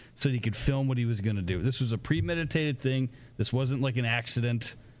on so that he could film what he was going to do. This was a premeditated thing. This wasn't like an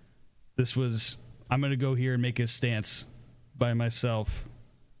accident. This was, I'm going to go here and make a stance by myself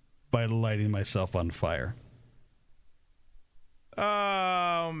by lighting myself on fire.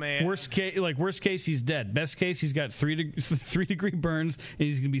 Oh, man. Worst case, he's dead. Best case, he's got 3-degree burns, and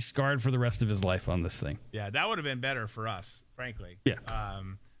he's going to be scarred for the rest of his life on this thing. Yeah, that would have been better for us, frankly. Yeah.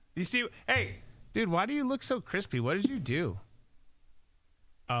 You see, hey, dude, why do you look so crispy? What did you do?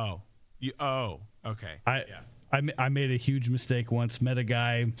 Okay. I made a huge mistake once. Met a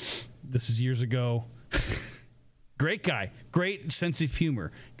guy. This is years ago. Great guy, great sense of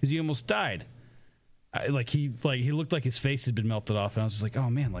humor, because he almost died. He looked like his face had been melted off, and I was just like, oh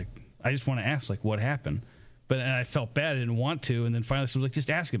man, like I just want to ask, like, what happened? And I felt bad. I didn't want to. And then finally, someone was like, just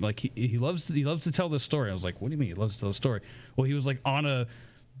ask him. Like he loves to tell this story. I was like, what do you mean he loves to tell the story? Well, he was like on a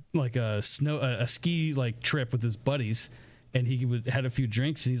ski trip with his buddies, and he had a few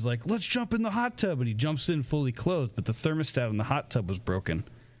drinks, and he's like, let's jump in the hot tub, and he jumps in fully clothed, but the thermostat in the hot tub was broken,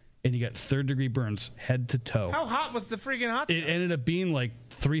 and he got 3rd-degree burns head to toe. How hot was the freaking hot tub? It ended up being like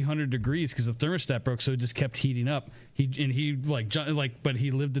 300 degrees because the thermostat broke, so it just kept heating up. But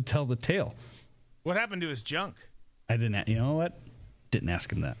he lived to tell the tale. What happened to his junk? I didn't. You know what? Didn't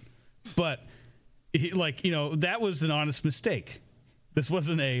ask him that. But that was an honest mistake. This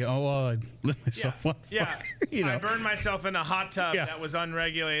wasn't I lit myself on fire. Yeah, I burned myself in a hot tub that was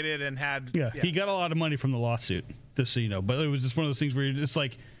unregulated and had. Yeah, he got a lot of money from the lawsuit, just so you know. But it was just one of those things where you're just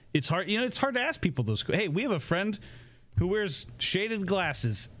like, it's hard. It's hard to ask people those. Hey, we have a friend who wears shaded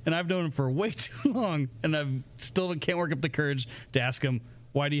glasses, and I've known him for way too long, and I still can't work up the courage to ask him,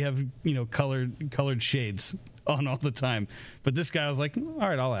 why do you have colored shades on all the time? But this guy, I was like, all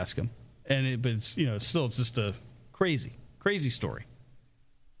right, I'll ask him. But it's still it's just a crazy story.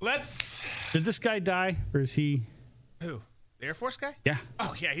 Did this guy die, or is he? Who? The Air Force guy? Yeah.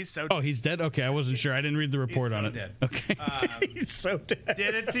 Oh yeah, he's so. Oh, he's dead. Okay, I wasn't sure. I didn't read the report on it. Dead. Okay. He's so dead.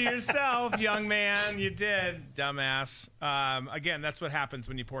 Did it to yourself, young man. You did, dumbass. Again, that's what happens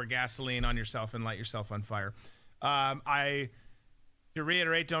when you pour gasoline on yourself and light yourself on fire. To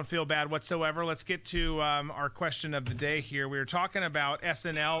reiterate, don't feel bad whatsoever. Let's get to our question of the day here. We were talking about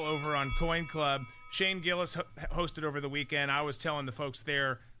SNL over on Coin Club. Shane Gillis hosted over the weekend. I was telling the folks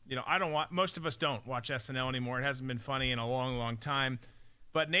there, most of us don't watch SNL anymore. It hasn't been funny in a long, long time.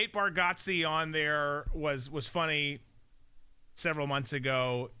 But Nate Bargatze on there was funny several months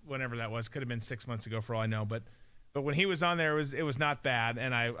ago, whenever that was. Could have been 6 months ago for all I know. But when he was on there, it was not bad,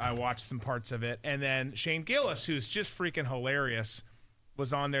 and I watched some parts of it. And then Shane Gillis, who's just freaking hilarious,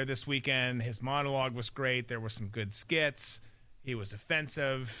 was on there this weekend. His monologue was great. There were some good skits. He was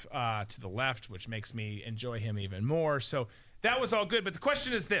offensive to the left, which makes me enjoy him even more. So that was all good. But the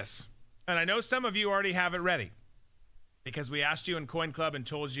question is this, and I know some of you already have it ready because we asked you in Coin Club and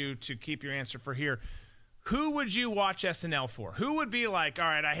told you to keep your answer for here. Who would you watch SNL for? Who would be like, all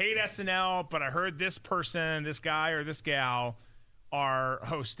right, I hate SNL, but I heard this person, this guy or this gal are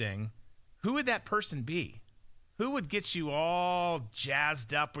hosting. Who would that person be? Who would get you all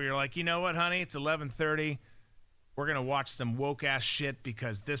jazzed up where you're like, you know what, honey, it's 11:30. We're going to watch some woke-ass shit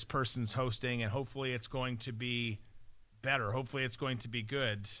because this person's hosting, and hopefully it's going to be better. Hopefully it's going to be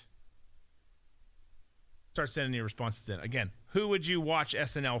good. Start sending your responses in. Again, who would you watch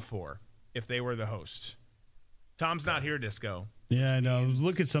SNL for if they were the host? Tom's not here, Disco. Yeah, I know.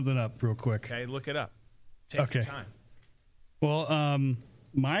 Look at something up real quick. Okay, look it up. Take your time. Well,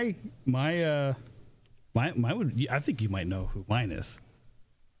 my would. I think you might know who mine is.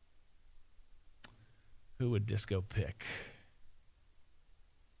 Who would Disco pick?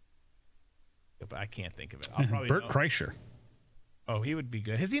 But I can't think of it. I'll probably Bert Kreischer. Oh, he would be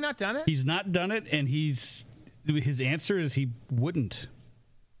good. Has he not done it? He's not done it, and his answer is he wouldn't.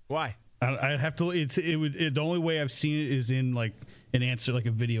 Why? I have to. The only way I've seen it is in like an answer, like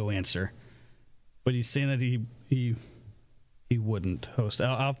a video answer. But he's saying that he wouldn't host.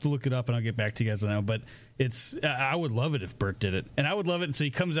 I'll have to look it up and I'll get back to you guys on that. But I would love it if Bert did it, and I would love it. So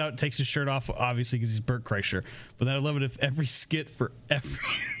he comes out, takes his shirt off, obviously because he's Bert Kreischer. But then I'd love it if every skit for every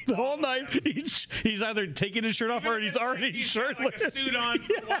The whole night, he's either taking his shirt off or he's already shirtless. Like a suit on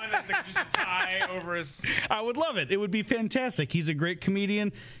for one, that's like just a tie over his. I would love it. It would be fantastic. He's a great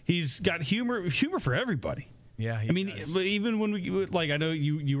comedian. He's got humor for everybody. Yeah, I mean, even when we I know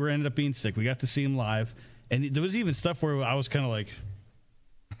you were ended up being sick. We got to see him live, and there was even stuff where I was kind of like,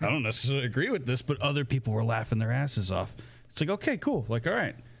 I don't necessarily agree with this, but other people were laughing their asses off. It's like, okay, cool. Like, all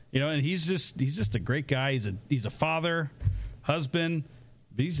right, and he's just a great guy. He's a father, husband.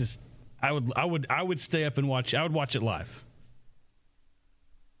 But he's just, I would stay up and watch. I would watch it live.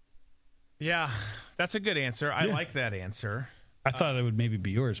 Yeah, that's a good answer. I like that answer. I thought it would maybe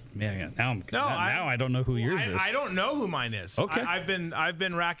be yours. Man, now I don't know who yours is. I don't know who mine is. Okay, I've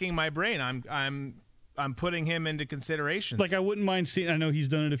been racking my brain. I'm putting him into consideration. Like, I wouldn't mind seeing. I know he's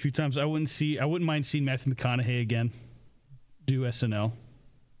done it a few times. I wouldn't mind seeing Matthew McConaughey again do SNL.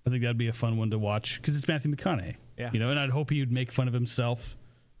 I think that'd be a fun one to watch because it's Matthew McConaughey. Yeah, and I'd hope he would make fun of himself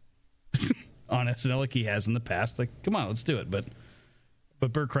on SNL like he has in the past. Like, come on, let's do it. But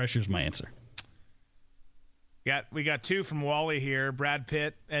Bert Kreischer's my answer. We got two from Wally here, Brad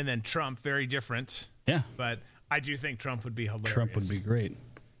Pitt and then Trump, very different. Yeah. But I do think Trump would be hilarious. Trump would be great.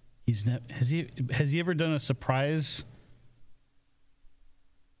 Has he ever done a surprise?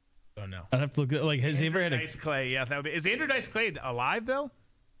 Oh no. I'd have to look at has he ever had Dice Clay, yeah, that would be. Is Andrew Dice Clay alive though?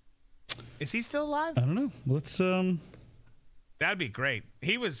 Is he still alive? I don't know. Let's That'd be great.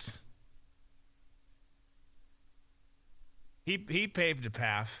 He paved a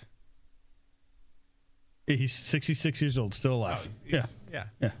path. He's 66 years old, still alive. Yeah.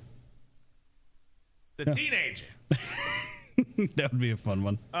 The Yeah. teenager. That would be a fun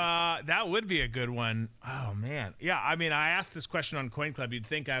one. That would be a good one. Oh man, yeah. I mean, I asked this question on Coin Club. You'd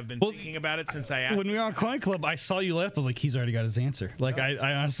think I've been thinking about it since I asked. When we were on Coin Club, I saw you laugh. I was like, he's already got his answer. Like,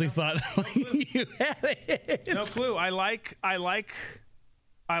 I honestly thought you had it. No clue. I like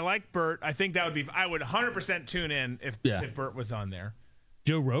Bert. I think that would be. I would 100% tune in if Bert was on there.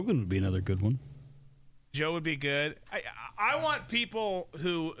 Joe Rogan would be another good one. Joe would be good. I want people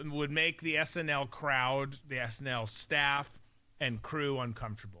who would make the SNL crowd, the SNL staff and crew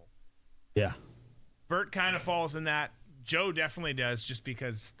uncomfortable. Yeah. Bert kind of falls in that. Joe definitely does, just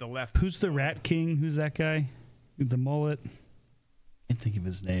because the left. Who's the Rat King? Who's that guy? The mullet? Can't think of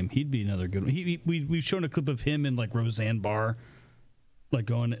his name. He'd be another good one. We've shown a clip of him in like Roseanne Barr, like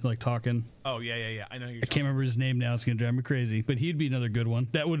going, like talking. Oh yeah. I know. I can't remember his name now. It's gonna drive me crazy. But he'd be another good one.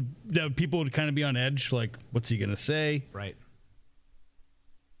 That would people would kind of be on edge. Like, what's he gonna say? Right.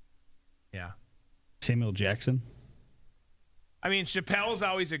 Yeah. Samuel Jackson. I mean, Chappelle's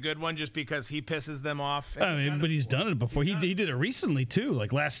always a good one just because he pisses them off. I mean, but he's done it before. He did it recently too,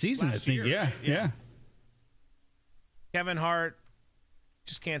 like last season, I think. Year, right? Yeah. Kevin Hart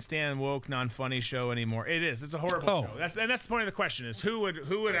just can't stand woke, non-funny show anymore. It is. It's a horrible show. That's the point of the question: is who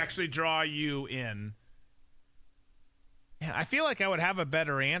would actually draw you in? Yeah, I feel like I would have a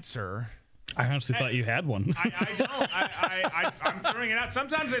better answer. I honestly thought you had one. I don't. I'm throwing it out.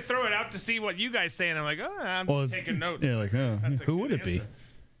 Sometimes I throw it out to see what you guys say, and I'm like, I'm just taking notes. Yeah, like, who would it be?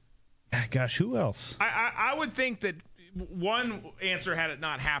 Gosh, who else? I would think that one answer, had it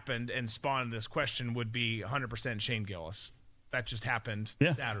not happened and spawned this question, would be 100% Shane Gillis. That just happened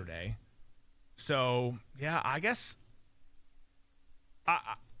Saturday. So, yeah, I guess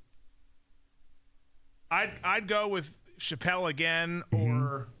I'd go with Chappelle again,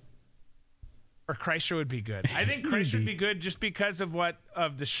 or Kreischer would be good. I think Kreischer would be good just because of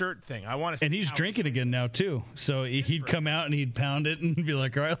the shirt thing. I want to see. And he's drinking again now too. So he'd come out and he'd pound it and be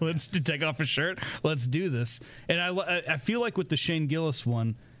like, "All right, let's take off his shirt. Let's do this." And I feel like with the Shane Gillis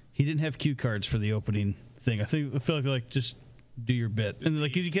one, he didn't have cue cards for the opening thing. I feel like they're like, just do your bit. And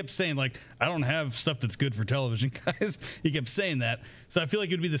like he kept saying, like, I don't have stuff that's good for television, guys. He kept saying that. So I feel like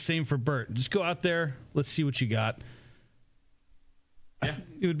it would be the same for Bert. Just go out there. Let's see what you got. Yeah.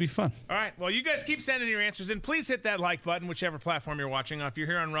 It would be fun. All right. Well, you guys keep sending your answers in. Please hit that like button, whichever platform you're watching on. If you're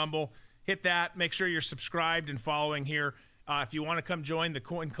here on Rumble, hit that. Make sure you're subscribed and following here. If you want to come join the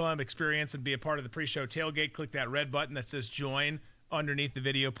Coin Club experience and be a part of the pre-show tailgate, click that red button that says join underneath the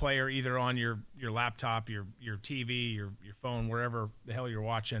video player, either on your laptop, your TV, your phone, wherever the hell you're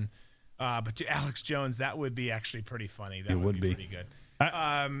watching. But to Alex Jones, that would be actually pretty funny. That would be pretty good.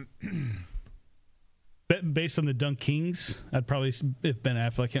 Based on the Dunk Kings, I'd probably, if Ben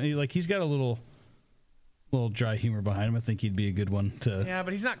Affleck, like, he's got a little dry humor behind him. I think he'd be a good one to. Yeah,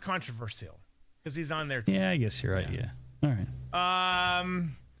 but he's not controversial because he's on there too. Yeah, I guess you're right. Yeah. All right.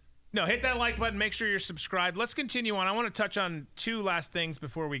 No, hit that like button. Make sure you're subscribed. Let's continue on. I want to touch on two last things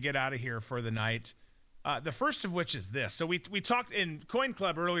before we get out of here for the night. The first of which is this. So we talked in Coin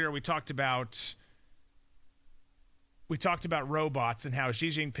Club earlier. We talked about we talked about robots and how Xi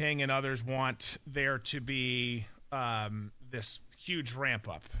Jinping and others want there to be this huge ramp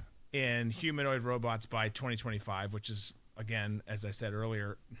up in humanoid robots by 2025, which is, again, as I said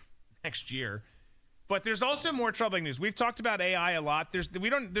earlier, next year. But there's also more troubling news. We've talked about AI a lot. There's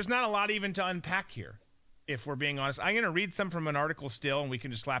not a lot even to unpack here, if we're being honest. I'm going to read some from an article still, and we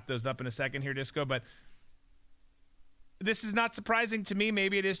can just slap those up in a second here, Disco. But this is not surprising to me.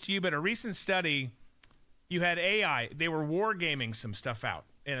 Maybe it is to you. But a recent study, you had AI. They were wargaming some stuff out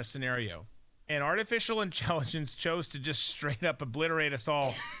in a scenario. And artificial intelligence chose to just straight up obliterate us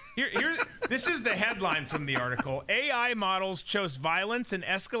all. This is the headline from the article. AI models chose violence and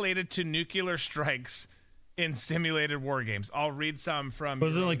escalated to nuclear strikes in simulated war games. I'll read some from.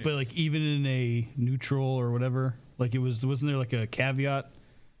 Was it like, but like even in a neutral or whatever? Like wasn't there like a caveat?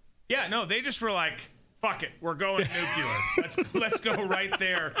 Yeah, no, they just were like, fuck it, we're going nuclear. Let's go right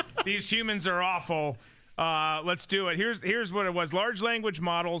there. These humans are awful. Let's do it. Here's what it was. Large language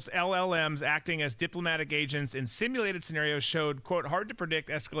models, LLMs, acting as diplomatic agents in simulated scenarios showed, quote, hard to predict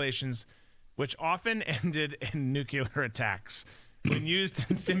escalations, which often ended in nuclear attacks. When used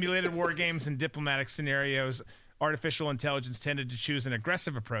in simulated war games and diplomatic scenarios, artificial intelligence tended to choose an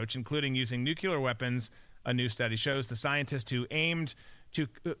aggressive approach, including using nuclear weapons. A new study shows the scientist who aimed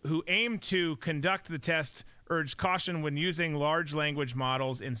to conduct the test urged caution when using large language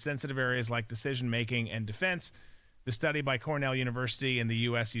models in sensitive areas like decision-making and defense. The study by Cornell University in the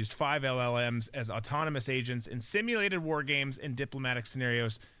U.S. used 5 LLMs as autonomous agents in simulated war games and diplomatic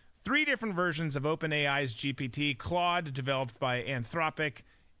scenarios. 3 different versions of OpenAI's GPT, Claude, developed by Anthropic,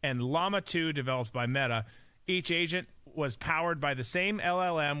 and Llama 2, developed by Meta. Each agent was powered by the same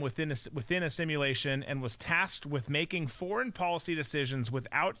LLM within a simulation and was tasked with making foreign policy decisions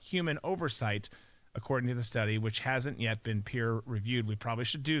without human oversight, according to the study, which hasn't yet been peer-reviewed. We probably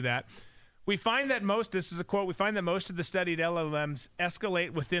should do that. We find that this is a quote, we find that most of the studied LLMs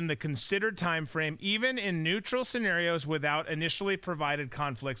escalate within the considered time frame, even in neutral scenarios without initially provided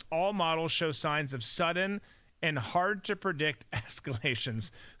conflicts. All models show signs of sudden and hard-to-predict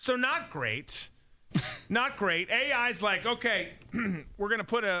escalations. So not great. Not great. AI's like, okay, we're going to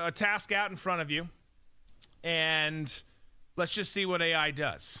put a task out in front of you, and let's just see what AI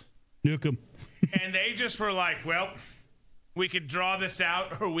does. Nuke them. And they just were like, well, we could draw this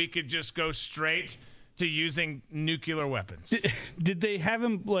out, or we could just go straight to using nuclear weapons. Did they have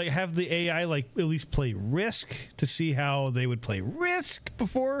him have the AI at least play Risk to see how they would play Risk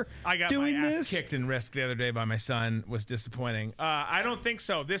before doing my ass this? Kicked in Risk the other day by my son. Was disappointing. I don't think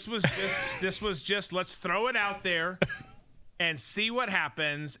so. This was just let's throw it out there and see what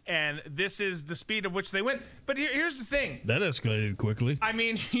happens. And this is the speed of which they went. But here's the thing. That escalated quickly. I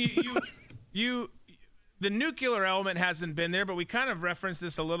mean, the nuclear element hasn't been there, but we kind of referenced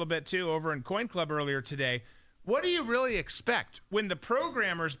this a little bit too over in Coin Club earlier today. What do you really expect when the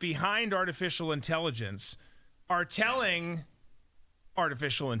programmers behind artificial intelligence are telling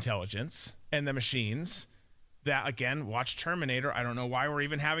artificial intelligence and the machines that, again, watch Terminator. I don't know why we're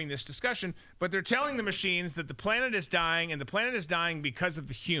even having this discussion, but they're telling the machines that the planet is dying, and the planet is dying because of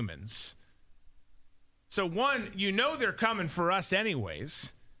the humans. So one, they're coming for us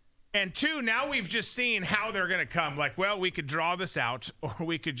anyways. And 2, now we've just seen how they're going to come. Like, well, we could draw this out, or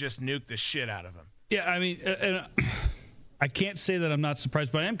we could just nuke the shit out of them. Yeah, I mean, I can't say that I'm not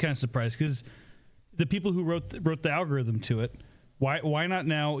surprised, but I am kind of surprised because the people who wrote the algorithm to it, why not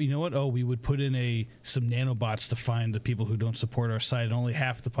now? You know what? Oh, we would put in some nanobots to find the people who don't support our side, and only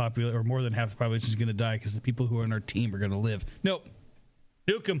half the population, or more than half the population, is going to die because the people who are on our team are going to live. Nope,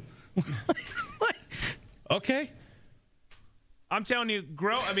 nuke them. Okay. I'm telling you,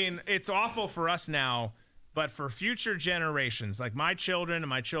 it's awful for us now, but for future generations, like my children and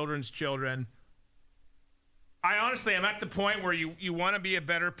my children's children, I honestly am at the point where you want to be a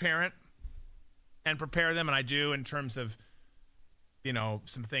better parent and prepare them, and I do, in terms of,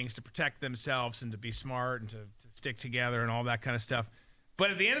 some things to protect themselves and to be smart and to stick together and all that kind of stuff.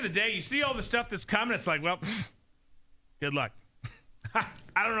 But at the end of the day, you see all the stuff that's coming, it's like, well, good luck. I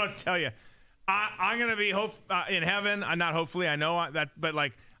don't know what to tell you. I'm going to be in heaven. Not hopefully, I know that, but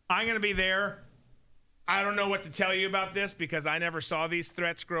I'm going to be there. I don't know what to tell you about this because I never saw these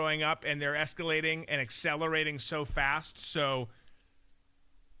threats growing up, and they're escalating and accelerating so fast. So,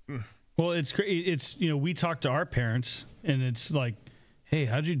 well, it's it's we talk to our parents, and it's like, hey,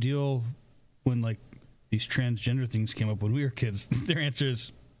 how'd you deal when these transgender things came up when we were kids? Their answer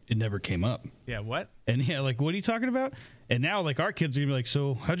is, it never came up. Yeah, what? And yeah, what are you talking about? And now, our kids are gonna be like,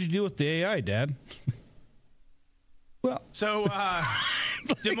 so how'd you deal with the AI, Dad? Well, so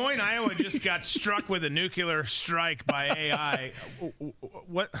Des Moines, Iowa just got struck with a nuclear strike by AI.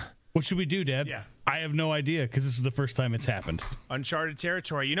 What? What should we do, Dad? Yeah. I have no idea because this is the first time it's happened. Uncharted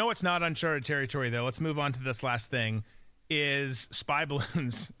territory. You know what's not uncharted territory, though? Let's move on to this last thing, is spy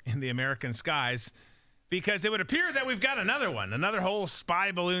balloons in the American skies, because it would appear that we've got another whole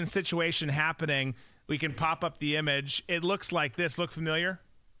spy balloon situation happening. We can pop up the image. It looks like this. Look familiar?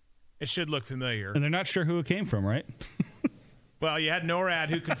 It should look familiar. And they're not sure who it came from, right? Well, you had NORAD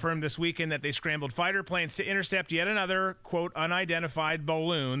who confirmed this weekend that they scrambled fighter planes to intercept yet another, quote, unidentified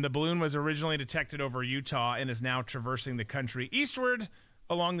balloon. The balloon was originally detected over Utah and is now traversing the country eastward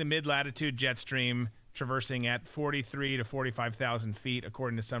along the mid-latitude jet stream, traversing at 43 to 45,000 feet,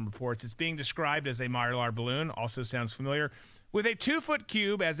 according to some reports. It's being described as a Mylar balloon, also sounds familiar, with a 2-foot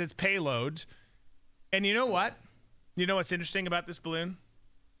cube as its payload. And you know what? You know what's interesting about this balloon?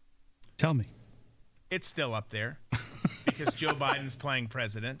 Tell me. It's still up there. Because Joe Biden's playing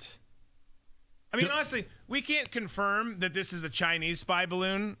president. I mean, honestly, we can't confirm that this is a Chinese spy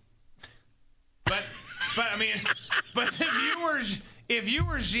balloon. But I mean, but if you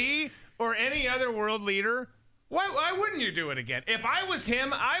were Xi or any other world leader, why wouldn't you do it again? If I was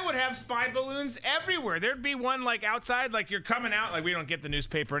him, I would have spy balloons everywhere. There'd be one like outside, like you're coming out, like we don't get the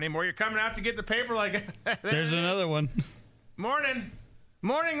newspaper anymore. You're coming out to get the paper, like there's another one. Morning,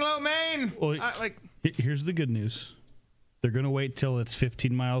 lo mein. Well, here's the good news. They're going to wait till it's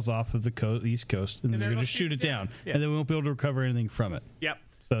 15 miles off of the East Coast, and then they're going to shoot it down. Yeah. And then we won't be able to recover anything from it. Yep.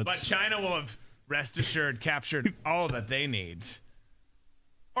 So but China will have, rest assured, captured all that they need.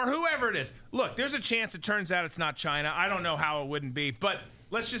 Or whoever it is. Look, there's a chance it turns out it's not China. I don't know how it wouldn't be, but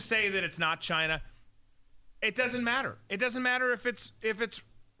let's just say that it's not China. It doesn't matter. It doesn't matter if it's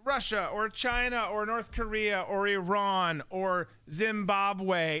Russia or China or North Korea or Iran or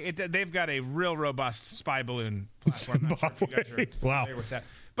Zimbabwe. They've got a real robust spy balloon platform. I'm not sure if you guys are familiar with that.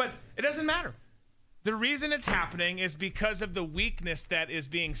 But it doesn't matter. The reason it's happening is because of the weakness that is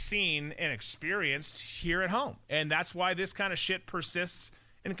being seen and experienced here at home. And that's why this kind of shit persists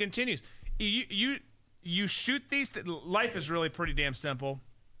and continues. You shoot these life is really pretty damn simple.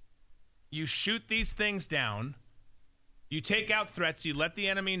 You shoot these things down. You take out threats. You let the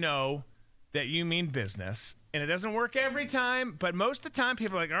enemy know that you mean business. And it doesn't work every time, but most of the time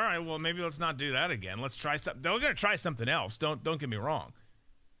people are like, all right, well, maybe let's not do that again. Let's try something. They're going to try something else. Don't get me wrong.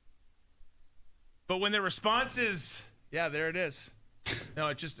 But when the response is, yeah, there it is. No,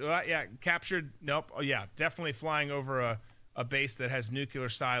 it just, captured. Nope. Oh, yeah, definitely flying over a base that has nuclear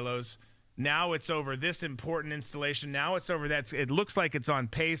silos. Now it's over this important installation. Now it's over that. It looks like it's on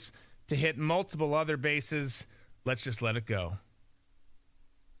pace to hit multiple other bases. Let's just let it go.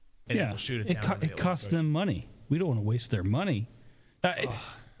 And we'll shoot it down. It costs them money. We don't want to waste their money.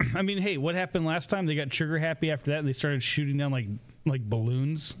 I mean, hey, what happened last time? They got trigger happy after that, and they started shooting down like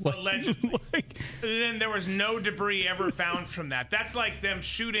balloons. Allegedly. And then there was no debris ever found from that. That's like them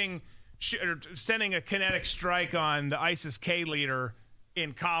or sending a kinetic strike on the ISIS-K leader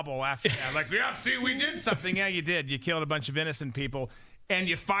in Kabul after that. Like, yeah, see, we did something. Yeah, you did. You killed a bunch of innocent people, and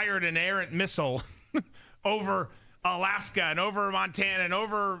you fired an errant missile over Alaska and over Montana and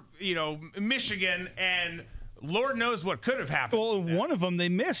over, Michigan, and Lord knows what could have happened. Well, one of them they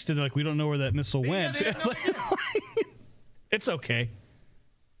missed, and we don't know where that missile went. It's okay.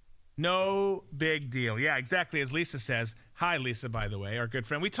 No big deal. Yeah, exactly. As Lisa says. Hi, Lisa, by the way, our good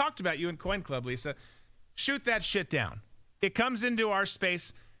friend. We talked about you in Coin Club, Lisa. Shoot that shit down. It comes into our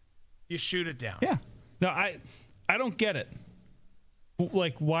space. You shoot it down. Yeah. No, I don't get it.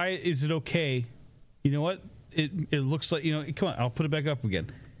 Why is it okay? You know what? It looks like, come on, I'll put it back up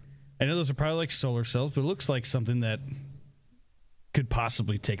again. I know those are probably like solar cells, but it looks like something that could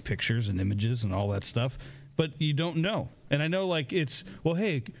possibly take pictures and images and all that stuff, but you don't know. And I know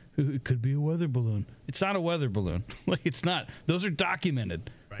it could be a weather balloon. It's not a weather balloon. It's not. Those are documented.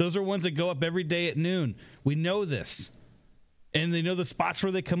 Right. Those are ones that go up every day at noon. We know this. And they know the spots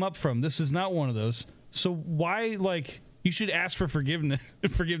where they come up from. This is not one of those. So why, you should ask for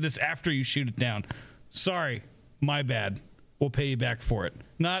forgiveness after you shoot it down. Sorry, my bad. We'll pay you back for it.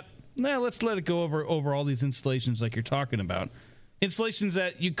 Let's let it go over all these installations like you're talking about. Installations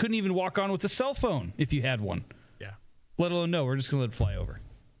that you couldn't even walk on with a cell phone if you had one. Yeah. Let alone we're just going to let it fly over.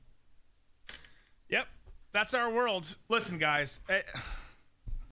 Yep. That's our world. Listen, guys,